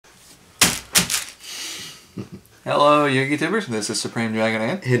Hello, YouTubers. This is Supreme Dragon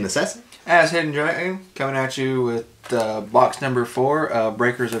and Hidden Assassin. as Hidden Dragon coming at you with box number 4,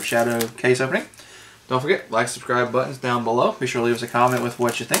 Breakers of Shadow case opening. Don't forget, like, subscribe buttons down below. Be sure to leave us a comment with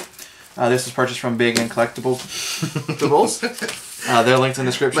what you think. This is purchased from Big and Collectibles. They're linked in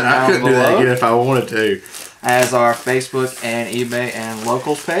the description But I down couldn't below. do that again if I wanted to. As our Facebook and eBay and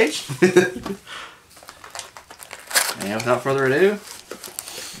locals page. And without further ado,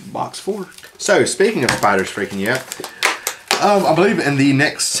 box 4. So, speaking of spiders freaking you out, I believe in the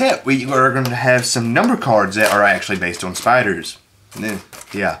next set we are going to have some number cards that are actually based on spiders.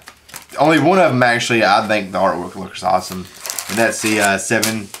 Yeah. Only one of them actually, I think the artwork looks awesome. And that's the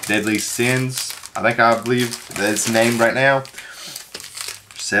 7 Deadly Sins. I believe that's named right now.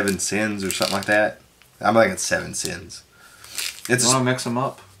 7 Sins or something like that. I'm like it's 7 Sins. It's You want to mix them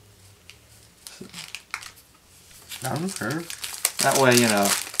up? I don't care. That way, you know.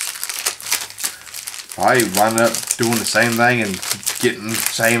 Probably wind up doing the same thing and getting the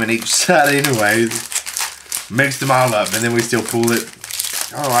same in each side anyways. Mix them all up and then we still pull it.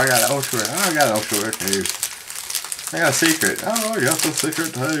 Oh, I got an ultra. Oh, I got an ultra too. I got a secret. Oh, I got a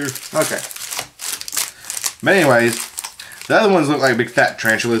secret too. Okay. But anyways, the other ones look like big fat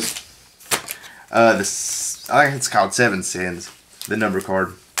tarantulas. I think it's called 7 Sins. The number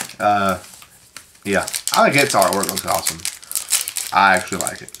card. Yeah. I think its artwork looks awesome. I actually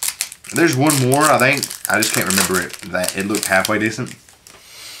like it. There's one more, I think. I just can't remember it. That it looked halfway decent.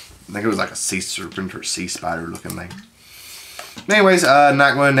 I think it was like a sea serpent or sea spider looking thing. Anyways,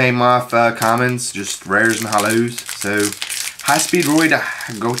 not going to name off commons, just rares and hollows. So, High Speed Roid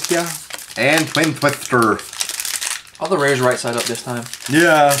Gotia and Twin Twister. All the rares right side up this time.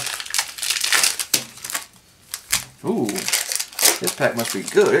 Yeah. Ooh, this pack must be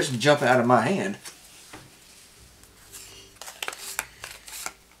good. It's jumping out of my hand.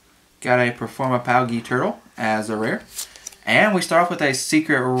 Got a Performa Palgi Turtle as a rare. And we start off with a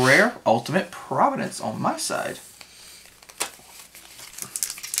secret rare, Ultimate Providence on my side.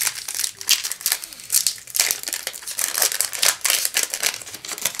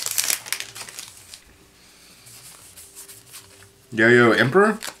 Yo-Yo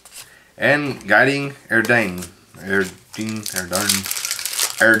Emperor and Guiding Erdane.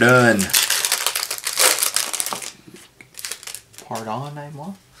 Erdun. Pardon, name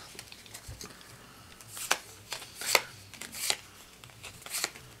one.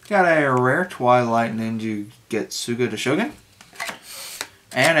 Got a rare Twilight Ninja Getsuga to Shogun.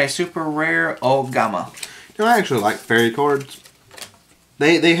 And a super rare Ogama. You know, I actually like fairy cards.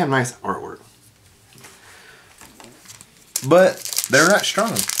 They have nice artwork. But they're not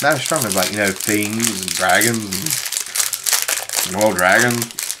strong. Not as strong as like, you know, things and dragons and well, dragons.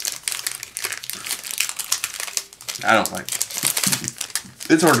 I don't think.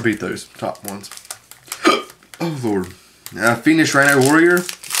 It's hard to beat those top ones. Oh Lord. Phoenix Rhino Warrior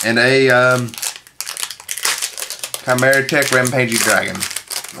and a Chimera Tech Rampaging Dragon.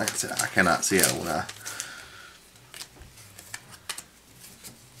 Like I said, I cannot see it when I.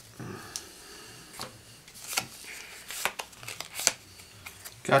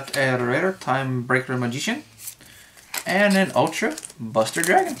 Got a rare Time Breaker Magician. And an Ultra Buster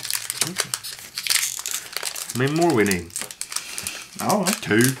Dragon. How many more we need? I don't know.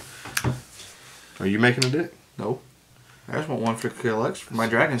 2. Are you making a deck? No. I just want one for my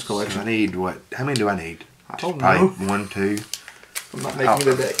Dragons collection. So I need what? How many do I need? I don't Probably know. 1, 2. I'm not making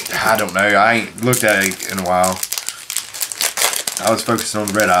the deck. I don't know. I ain't looked at it in a while. I was focused on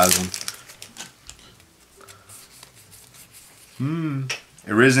the red eyes one.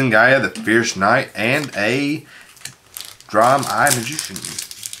 Arisen Gaia, the Fierce Knight, and a Drum Eye Magician.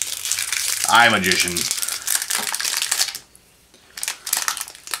 Eye Magician.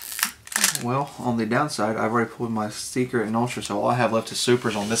 Well, on the downside, I've already pulled my Secret and Ultra, so all I have left is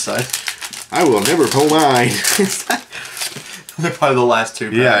Supers on this side. I will never pull mine. They're probably the last 2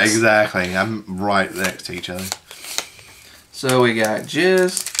 packs. Yeah, exactly. I'm right next to each other. So we got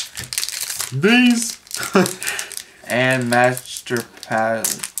Jizz. These. And Master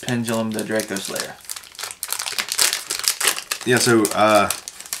Pendulum, the Draco Slayer. Yeah, so,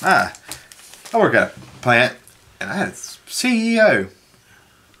 I work at a plant, and I had a CEO,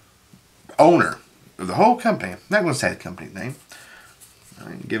 owner of the whole company. I'm not going to say the company name.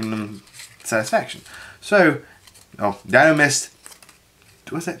 I ain't giving them satisfaction. So, Dynamist,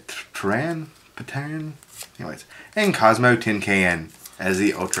 what's that? Patan? Anyways, and Cosmo Tin Can as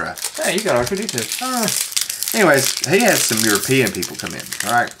the Ultra. Hey, you got R2-D2. Anyways, he has some European people come in,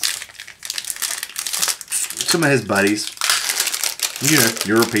 alright? Some of his buddies, you know,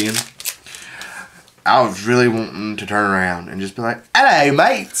 European. I was really wanting to turn around and just be like, hello,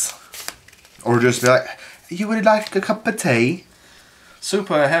 mates. Or just be like, You would like a cup of tea?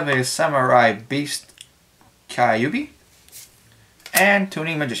 Super Heavy Samurai Beast Kyubi. And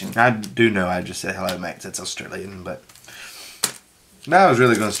Tuning Magician. I do know I just said hello, Max. That's Australian, but now I was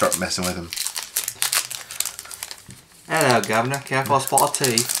really going to start messing with him. Hello, Governor. Careful, spot of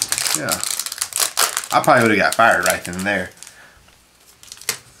tea. Yeah. I probably would have got fired right then and there.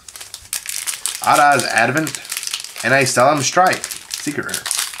 Odd Eyes Advent and a Solemn Strike. Secret rare.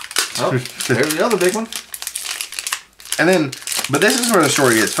 Oh, there's the other big one. And then, but this is where the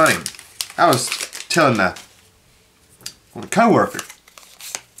story gets funny. I was telling the co-worker,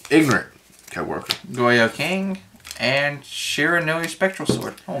 ignorant co-worker, Goyo King and Shiranui Spectral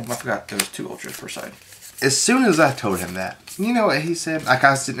Sword. Oh, I forgot there was 2 ultras per side. as soon as I told him that, you know what he said? Like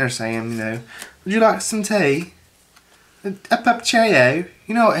I was sitting there saying, you know, would you like some tea? A puppuccino?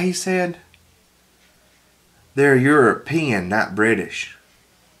 You know what he said? They're European, not British.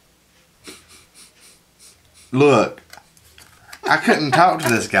 Look, I couldn't talk to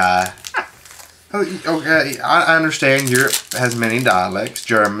this guy. Okay, I understand Europe has many dialects.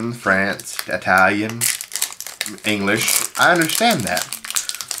 German, France, Italian, English. I understand that.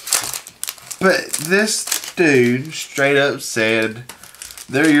 But this dude straight up said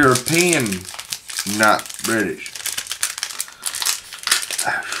they're European, not British.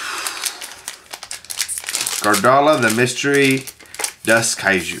 Gardala, the Mystery Dust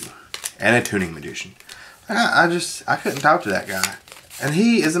Kaiju, and a Tuning Magician. I couldn't talk to that guy. And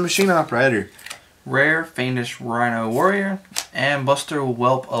he is a machine operator. Rare Fiendish Rhino Warrior and Buster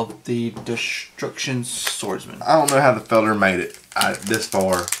Whelp of the Destruction Swordsman. I don't know how the feller made it this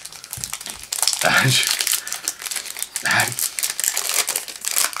far.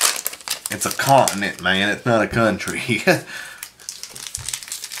 It's a continent, man. It's not a country.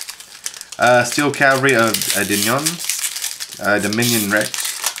 Steel Cavalry of Dominion Rex.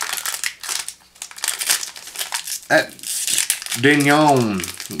 That Dignon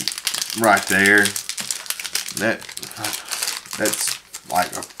right there. That's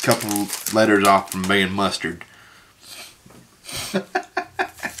like a couple letters off from being mustard.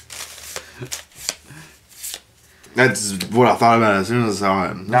 That's what I thought about as soon as I saw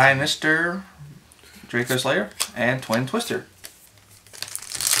him. Dinister, Draco Slayer, and Twin Twister.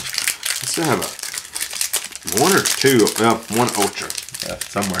 I still have one or two, one Ultra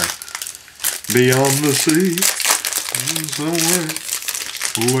somewhere. Beyond the sea, somewhere,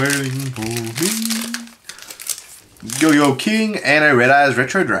 waiting for me. Yo-Yo King and a Red Eyes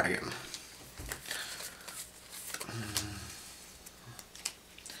Retro Dragon.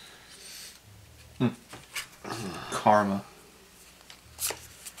 Karma.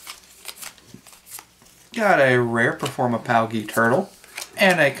 Got a rare Performa Palgi Turtle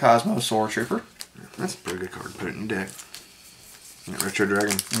and a Cosmo Sword Trooper. That's a pretty good card to put in your deck. Yeah, Retro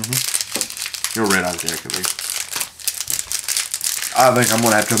Dragon. Your Red Eyes deck at least. I think I'm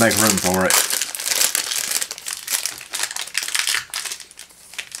going to have to make room for it.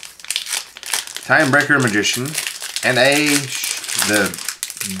 Timebreaker Magician and the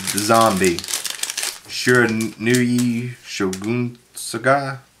zombie Shiranui Shogun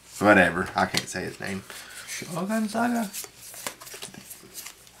Saga, whatever, I can't say his name. Shogun Saga.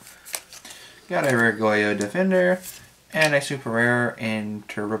 Got a rare Goyo Defender and a super rare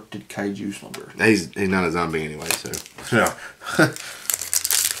Interrupted Kaiju Slumber. He's not a zombie anyway, so no.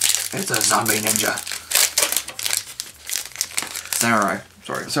 It's a zombie ninja. Samurai.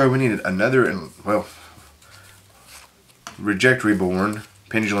 Sorry. So we needed another, well, Reject Reborn,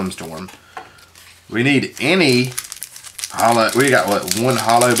 Pendulum Storm. We need any hollow. We got what, one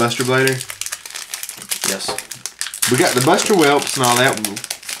hollow Buster Blader? Yes. We got the Buster Whelps and all that.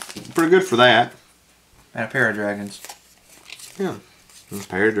 Pretty good for that. And a pair of dragons. Yeah. A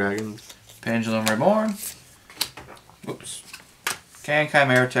pair of dragons. Pendulum Reborn. Whoops. Can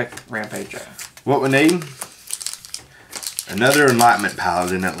Chimera Tech Rampage Dragon. What we need? Another Enlightenment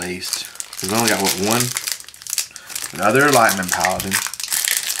Paladin at least. We've only got what, one? Another Enlightenment Paladin.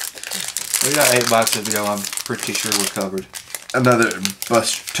 We got 8 boxes to go. I'm pretty sure we're covered. Another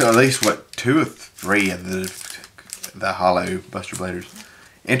Buster, at least what, 2 or 3 of the hollow Buster Bladers.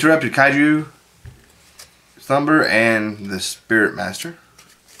 Interrupted Kaiju Slumber and the Spirit Master.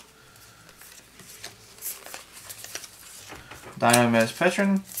 Dynamez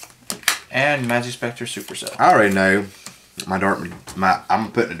Petron and Magic Spectre Supercell. I already know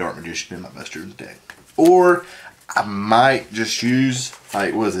I'm putting a Dark Magician in my Buster's deck. Or I might just use,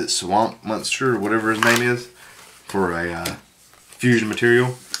 like, what is it, Swamp Monster or whatever his name is, for a fusion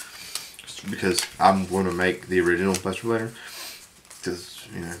material. Because I'm going to make the original Buster Blader. Because,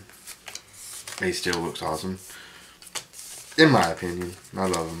 you know, he still looks awesome. In my opinion. I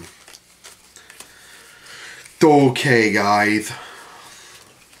love him. Okay, guys.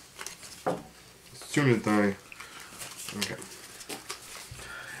 As soon as I... Okay.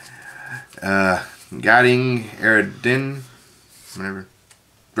 Guiding Eridin, whatever.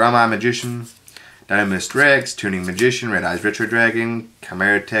 Drama Magician, Dynamist Rex, Tuning Magician, Red Eyes Retro Dragon,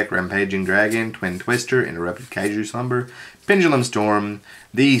 Chimera Tech, Rampaging Dragon, Twin Twister, Interrupted Kaiju Slumber, Pendulum Storm,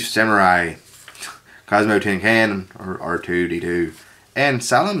 The Samurai, Cosmo Tin Can, or R2D2, and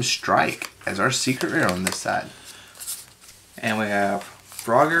Solemn Strike as our secret rare on this side. And we have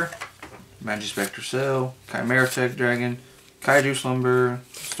Frogger, Magispector Cell, Chimera Tech Dragon, Kaiju Slumber,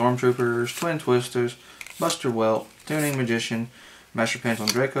 Stormtroopers, Twin Twisters, Buster Welt, Tuning Magician, Master Pendulum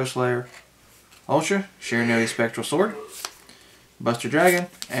Draco Slayer, Ultra, Shiranui Spectral Sword, Buster Dragon,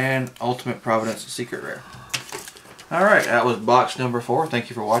 and Ultimate Providence Secret Rare. Alright, that was box number 4. Thank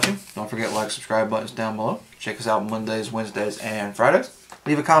you for watching. Don't forget to like, subscribe buttons down below. Check us out Mondays, Wednesdays, and Fridays.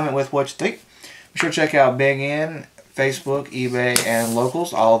 Leave a comment with what you think. Be sure to check out Big N, Facebook, eBay, and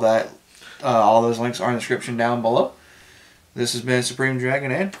Locals. All those links are in the description down below. This has been Supreme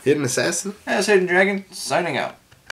Dragon and Hidden Assassin. That's Hidden Dragon, signing out.